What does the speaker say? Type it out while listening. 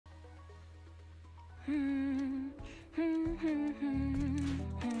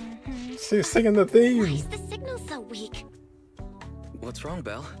She's singing the theme. Why is the signal so weak? What's wrong,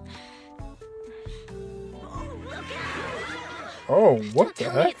 Belle? Oh, what the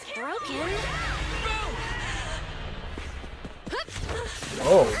Don't tell me heck? it's broken.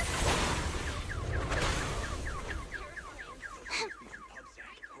 Oh.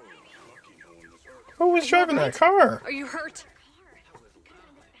 Who was driving that car? Are you hurt?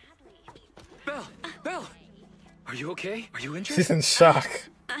 Belle! Belle! Are you okay? Are you injured? She's in shock.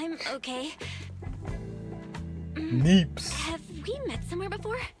 I'm okay. N.e.p.s. Have we met somewhere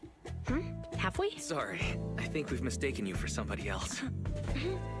before? Have we? Sorry, I think we've mistaken you for somebody else.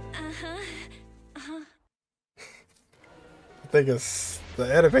 I think it's the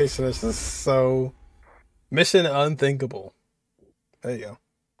animation is just so Mission Unthinkable. There you go.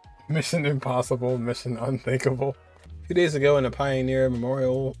 Mission Impossible, Mission Unthinkable. A few days ago in the Pioneer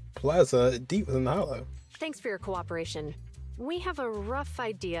Memorial Plaza, deep within the hollow. Thanks for your cooperation. We have a rough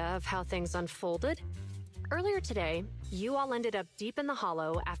idea of how things unfolded. Earlier today, you all ended up deep in the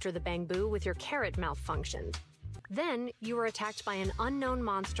hollow after the bamboo with your carrot malfunctioned. Then, you were attacked by an unknown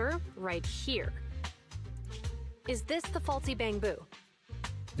monster right here. Is this the faulty bamboo?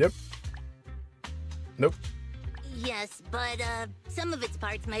 Yep. Nope. Yes, but some of its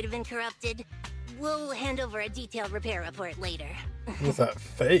parts might have been corrupted. We'll hand over a detailed repair report later. What's that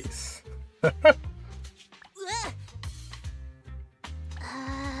face?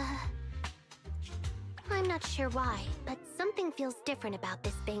 I'm not sure why, but something feels different about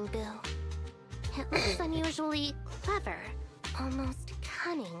this bamboo. It looks unusually clever, almost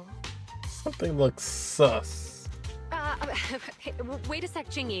cunning. Something looks sus. Hey, wait a sec,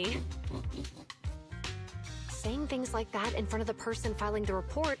 Qingyi. Saying things like that in front of the person filing the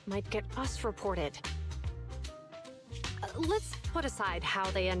report might get us reported. Let's put aside how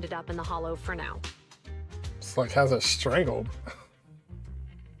they ended up in the hollow for now. It's like has it strangled.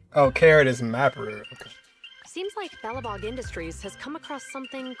 Oh, Carrot is Mapper. Okay. Seems like Bellabog Industries has come across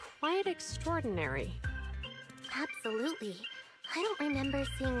something quite extraordinary. Absolutely. I don't remember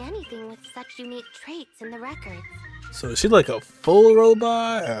seeing anything with such unique traits in the records. So is she like a full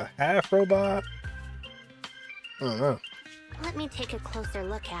robot? A half robot? I don't know. Let me take a closer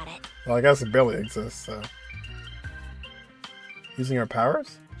look at it. Well, I guess Billy exists, so. Using her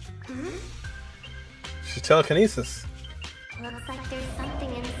powers? She's telekinesis. Looks like there's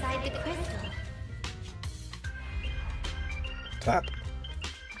something inside the crystal. Tap.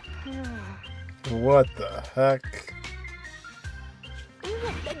 What the heck?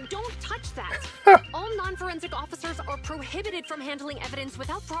 Don't touch that! All non-forensic officers are prohibited from handling evidence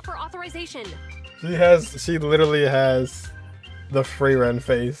without proper authorization. She literally has the free run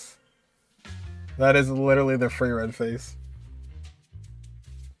face. That is literally the free run face.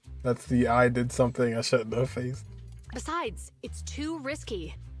 That's the I did something I shouldn't have faced. Besides, it's too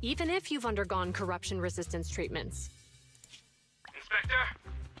risky, even if you've undergone corruption resistance treatments. Inspector,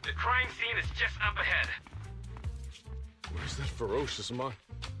 the crime scene is just up ahead. Where's that ferocious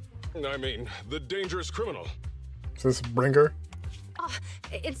the dangerous criminal? Is this Bringer?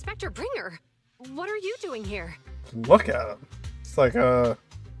 Inspector Bringer, what are you doing here? Look at him. It's like Oh,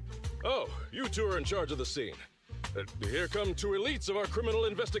 you two are in charge of the scene. Here come two elites of our criminal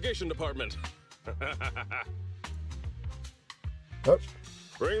investigation department. Oh.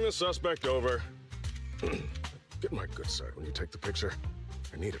 Bring the suspect over. Get my good side when you take the picture.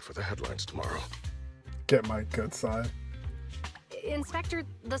 I need it for the headlines tomorrow. Get my good side. Inspector,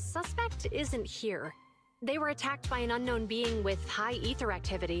 the suspect isn't here. They were attacked by an unknown being with high ether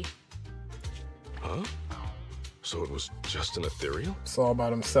activity. Huh? So it was just an ethereal? It's all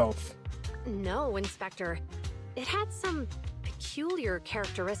about himself. No, Inspector. It had some peculiar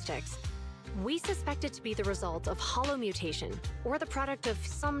characteristics. We suspect it to be the result of hollow mutation, or the product of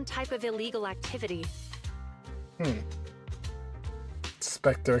some type of illegal activity.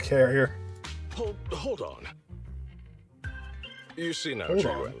 Spectre carrier. Hold on. You see now, Hold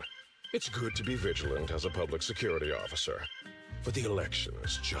Zhu on. Yuan, it's good to be vigilant as a public security officer, but the election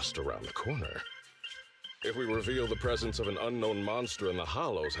is just around the corner. If we reveal the presence of an unknown monster in the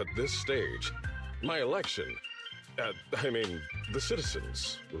hollows at this stage, my election, the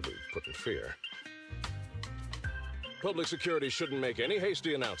citizens will be put in fear. Public security shouldn't make any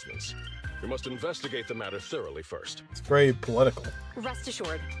hasty announcements. We must investigate the matter thoroughly first. It's very political. Rest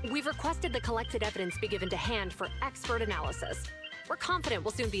assured, we've requested the collected evidence be given to hand for expert analysis. We're confident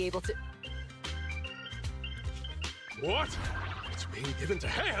we'll soon be able to... What? It's being given to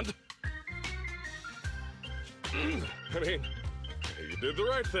hand? You did the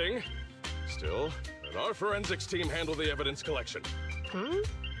right thing. Still, let our forensics team handle the evidence collection.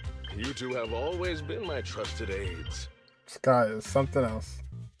 You two have always been my trusted aides. This guy is something else.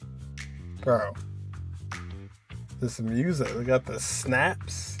 Bro. This music, we got the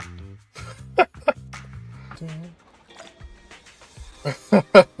snaps.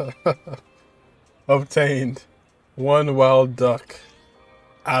 Obtained one wild duck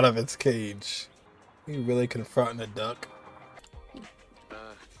out of its cage. You really confronting a duck?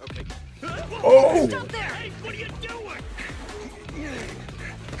 Okay. Oh! Stop there! Hey, what are you doing?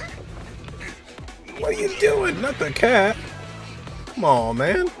 What are you doing? Not the cat. Come on,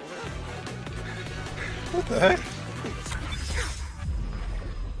 man. What the heck?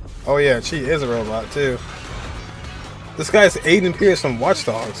 Oh yeah, she is a robot too. This guy's Aiden Pierce from Watch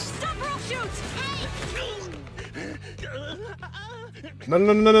Dogs. Stop or I'll shoot!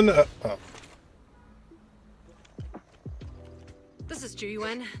 No. Oh. This is Zhu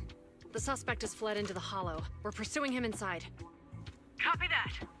Yuan. The suspect has fled into the hollow. We're pursuing him inside. Copy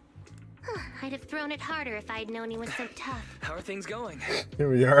that. I'd have thrown it harder if I'd known he was so tough. How are things going? Here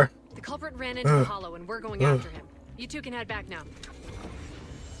we are. The culprit ran into the hollow and we're going after him. You two can head back now.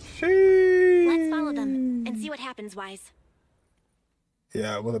 Let's follow them and see what happens, Wise.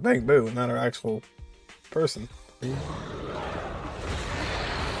 Yeah, with a bang boo, not her actual person.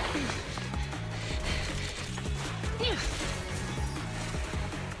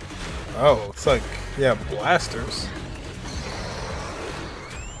 Oh, it's like, yeah, blasters.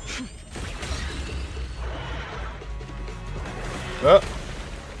 Oh.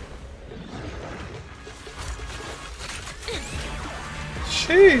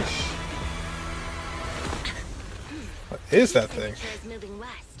 Sheesh. What is that thing? Is moving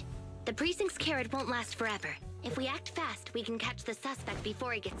west. The precinct's carrot won't last forever. If we act fast, we can catch the suspect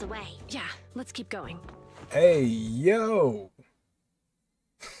before he gets away. Yeah, let's keep going. Hey, yo.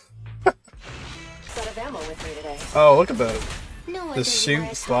 Set of ammo with me today. Oh, look at that. No wonder The you shoot are a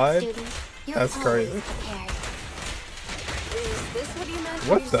top slide? student. You're That's always crazy. prepared. Is this what you meant?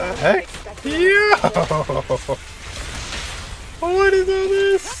 What the heck? Yo! What is all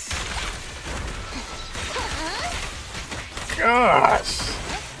this? Gosh!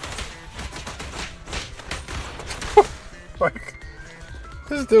 Like,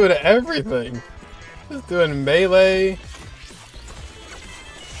 just doing everything. Just doing melee,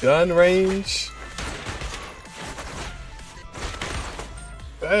 gun range.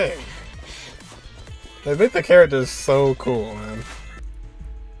 Dang. They make the characters so cool, man.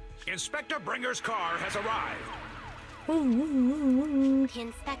 Inspector Bringer's car has arrived. The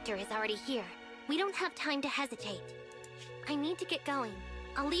inspector is already here. We don't have time to hesitate. I need to get going.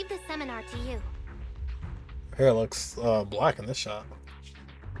 I'll leave the seminar to you. Hair looks black in this shot.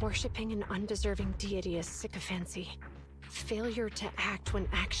 Worshipping an undeserving deity is sycophancy. Failure to act when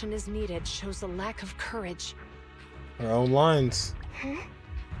action is needed shows a lack of courage. Her own lines. You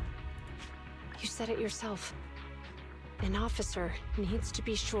said it yourself. An officer needs to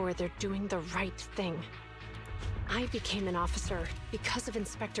be sure they're doing the right thing. I became an officer because of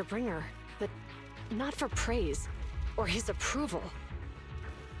Inspector Bringer, but not for praise or his approval.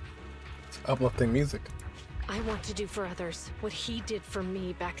 It's uplifting music. I want to do for others what he did for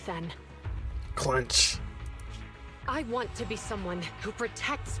me back then. Clench. I want to be someone who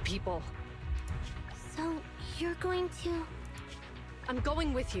protects people. So, you're going to... I'm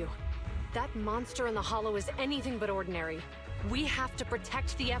going with you. That monster in the hollow is anything but ordinary. We have to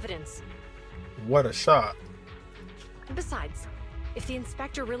protect the evidence. What a shot. Besides, if the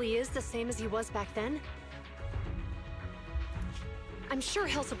inspector really is the same as he was back then, I'm sure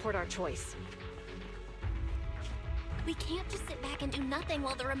he'll support our choice. We can't just sit back and do nothing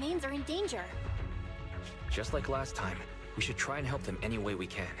while the remains are in danger. Just like last time, we should try and help them any way we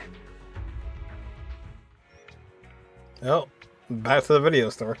can. Well, back to the video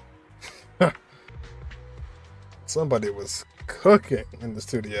store. Somebody was cooking in the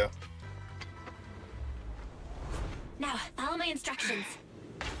studio. Now, follow my instructions.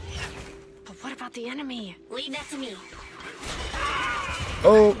 But what about the enemy? Leave that to me.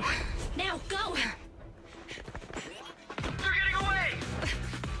 Oh, Now, go! They're getting away!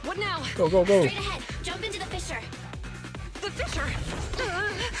 What now? go, go, go. Straight ahead. Jump into the fissure. The Fisher!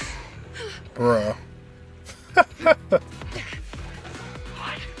 Bruh. What?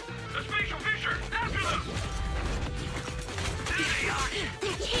 The spatial fissure! After them!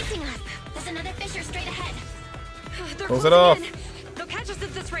 They're chasing us. There's another fissure straight ahead. They're Close it closing off. in. They'll catch us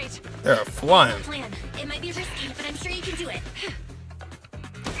at this rate. They're flying. Plan. It might be risky, but I'm sure you can do it.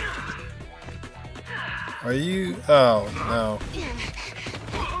 Are you? Oh no.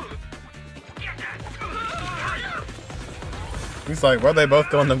 He's like, where'd they both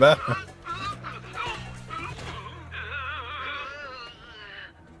go in the bathroom?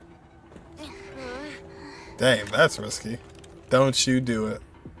 Dang, that's risky. Don't you do it.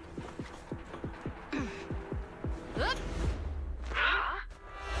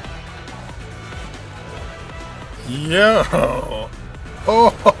 Yo!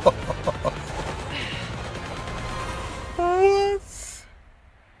 Oh!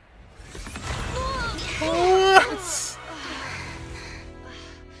 What?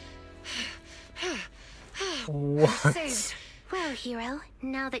 What? Saved. Well, hero,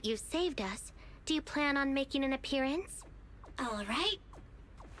 now that you've saved us, do you plan on making an appearance? All right.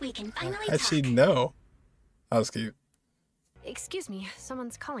 We can finally How'd talk. she know? That was cute. Excuse me,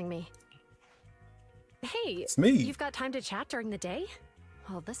 someone's calling me. Hey, It's me. You've got time to chat during the day?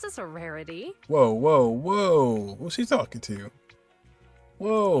 Well, this is a rarity. Whoa, whoa, whoa. Who's she talking to?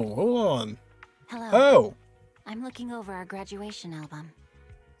 Whoa, hold on. Hello. Oh! I'm looking over our graduation album.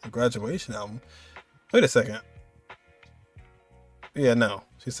 A graduation album? Wait a second. Yeah, no.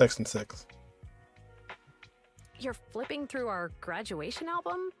 She's Section 6. You're flipping through our graduation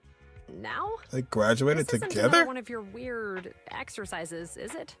album? Now? They graduated This isn't together? another one of your weird exercises,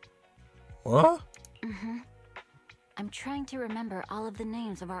 is it? What? Mm-hmm. I'm trying to remember all of the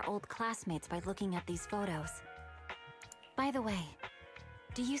names of our old classmates by looking at these photos. By the way,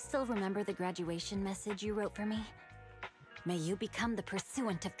 do you still remember the graduation message you wrote for me? May you become the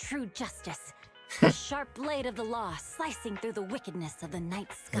pursuant of true justice, the sharp blade of the law slicing through the wickedness of the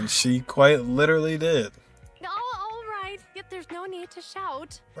night sky. And she quite literally did. Oh, all right. Yet there's no need to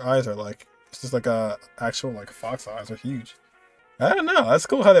shout. Her eyes are like, it's just like a actual like fox eyes are huge. I don't know. That's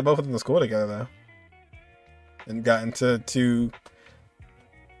cool how they both went to school together though. And got into two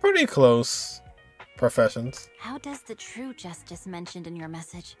pretty close professions. How does the true justice mentioned in your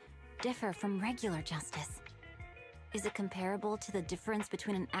message differ from regular justice? Is it comparable to the difference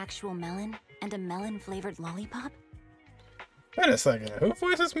between an actual melon and a melon-flavored lollipop? Wait a second. Who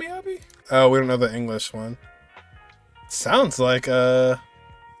voices Miyabi? Oh, we don't know the English one. Sounds like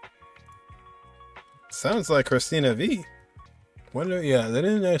Christina V. Wonder, yeah, they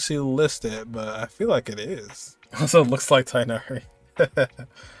didn't actually list it, but I feel like it is. Also, it looks like Tainari.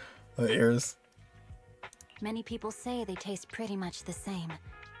 The ears. Many people say they taste pretty much the same.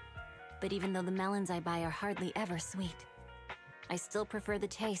 But even though the melons I buy are hardly ever sweet, I still prefer the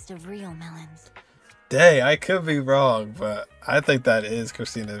taste of real melons. Dang, I could be wrong, but I think that is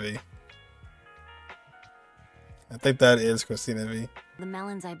Christina V. I think that is Christina V. The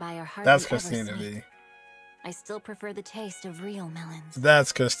melons I buy are hardly That's ever Christina sweet. V. I still prefer the taste of real melons.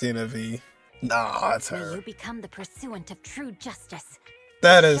 That's Christina V. Nah, that's May her. you become the pursuant of true justice.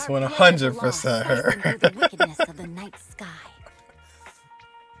 That is Sharp blade of the law 100% slicing her. through the wickedness of the night sky.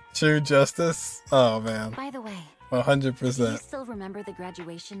 True justice? Oh man. By the way, 100%. do you still remember the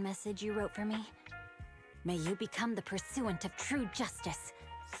graduation message you wrote for me? May you become the pursuant of true justice.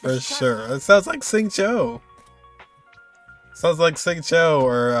 For sure. It sounds like Sing Cho. Sounds like Sing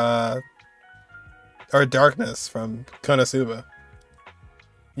Cho or Darkness from Konosuba.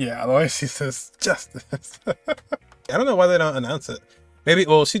 Yeah, the way she says justice. I don't know why they don't announce it. Maybe,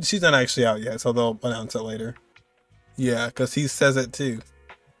 well, she's not actually out yet, so they'll announce it later. Yeah, because he says it too.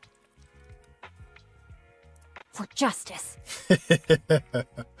 For justice.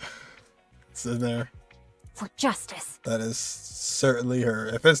 It's in there. For justice. That is certainly her.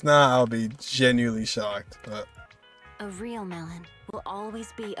 If it's not, I'll be genuinely shocked. But A real melon will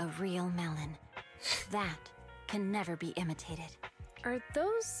always be a real melon. That can never be imitated. Are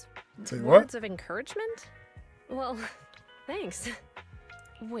those Say words what? of encouragement? Well, thanks.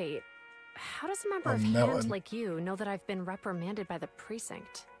 Wait, how does a member A of melon. Hand like you know that I've been reprimanded by the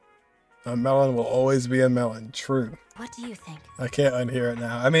precinct? a melon will always be a melon. True. What do you think? I can't unhear it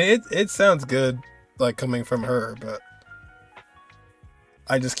now. I mean, it sounds good, like coming from her, but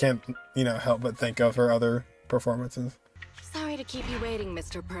I just can't, help but think of her other performances. Sorry to keep you waiting,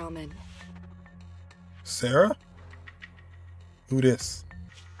 Mr. Perlman. Sarah? Who this?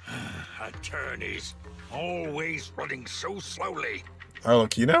 Attorneys, always running so slowly.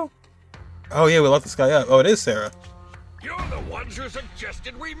 Arlecchino? Oh yeah, we locked this guy up. Oh, it is Sarah. You're the ones who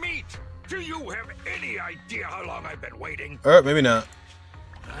suggested we meet. Do you have any idea how long I've been waiting? Or maybe not.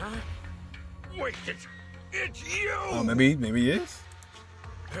 Huh? Wait, it's you! Oh, maybe he is?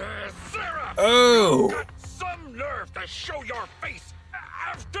 Sarah! Oh! You've got some nerve to show your face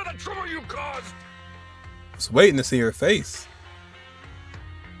after the trouble you caused! I was waiting to see her face.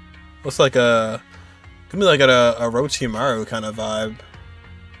 Looks like give me like a Orochimaru kind of vibe.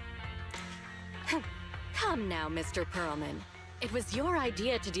 Come now, Mr. Perlman. It was your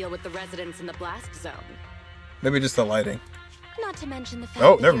idea to deal with the residents in the blast zone. Maybe just the lighting. Not to mention the fact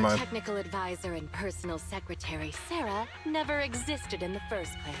Oh, that never your mind. technical advisor and personal secretary, Sarah, never existed in the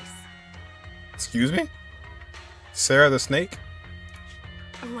first place. Excuse me? Sarah the Snake?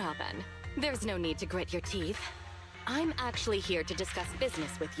 Well then, there's no need to grit your teeth. I'm actually here to discuss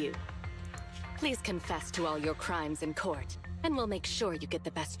business with you. Please confess to all your crimes in court, and we'll make sure you get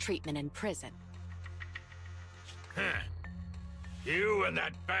the best treatment in prison. You and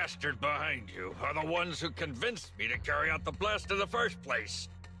that bastard behind you are the ones who convinced me to carry out the blast in the first place.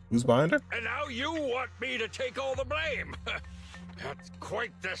 Who's behind her? And now you want me to take all the blame. That's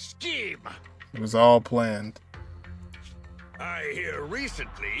quite the scheme. It was all planned. I hear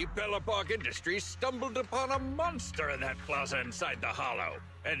recently Bellabog Industries stumbled upon a monster in that plaza inside the hollow,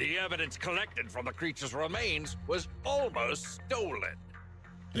 and the evidence collected from the creature's remains was almost stolen.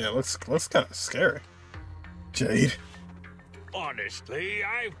 Yeah, looks kind of scary. Jade. Honestly,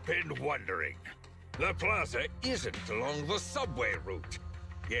 I've been wondering. The plaza isn't along the subway route,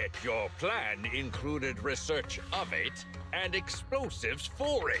 yet your plan included research of it and explosives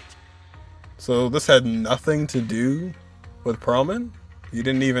for it. So this had nothing to do with Perlman? You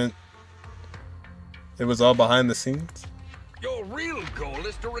didn't even... It was all behind the scenes? Your real goal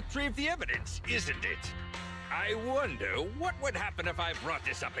is to retrieve the evidence, isn't it? I wonder what would happen if I brought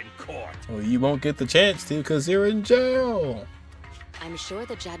this up in court. Well, you won't get the chance to because you're in jail. I'm sure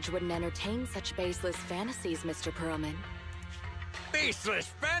the judge wouldn't entertain such baseless fantasies, Mr. Perlman. Baseless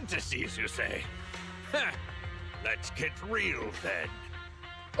fantasies, you say? Huh. Let's get real then.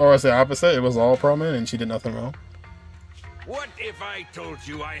 Or it's the opposite. It was all Perlman and she did nothing wrong. What if I told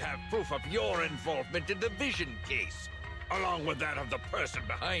you I have proof of your involvement in the Vision case, along with that of the person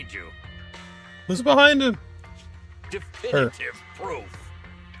behind you? Who's behind him? Definitive proof.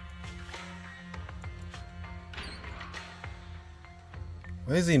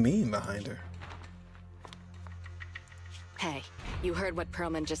 What does he mean behind her? Hey, you heard what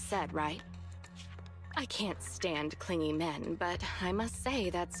Perlman just said, right? I can't stand clingy men, but I must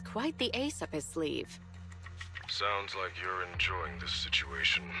say that's quite the ace up his sleeve. Sounds like you're enjoying this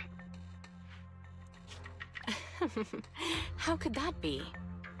situation. How could that be?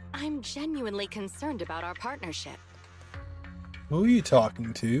 I'm genuinely concerned about our partnership. Who are you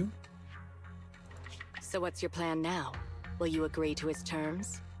talking to? So what's your plan now? Will you agree to his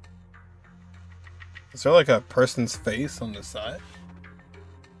terms? Is there like a person's face on the side?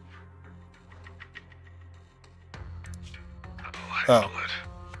 Oh.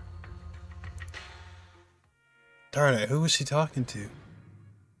 Darn it, who was she talking to?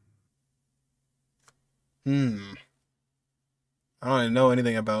 I don't even know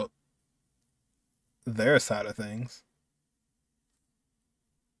anything about their side of things.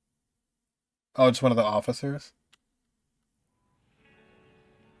 Oh, just one of the officers?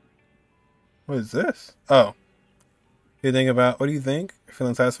 What is this? Oh. What do you think? You're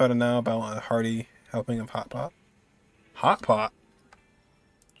feeling satisfied now about a hearty helping of Hot Pot? Hot Pot?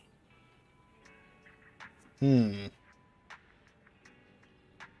 The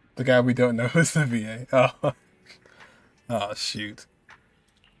guy we don't know is the VA. Oh. Oh, shoot.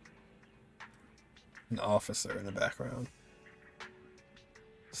 An officer in the background.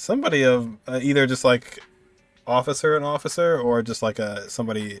 Somebody of either just like an officer, or just like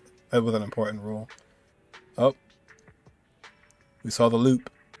somebody with an important role. Oh. We saw the loop.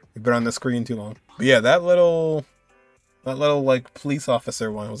 We've been on the screen too long. But yeah, that little like police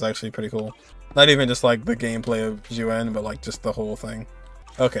officer one was actually pretty cool. Not even just like the gameplay of Zhu Yuan, but like just the whole thing.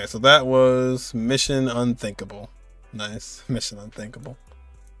 Okay, so that was Mission Unthinkable. Nice. Mission Unthinkable.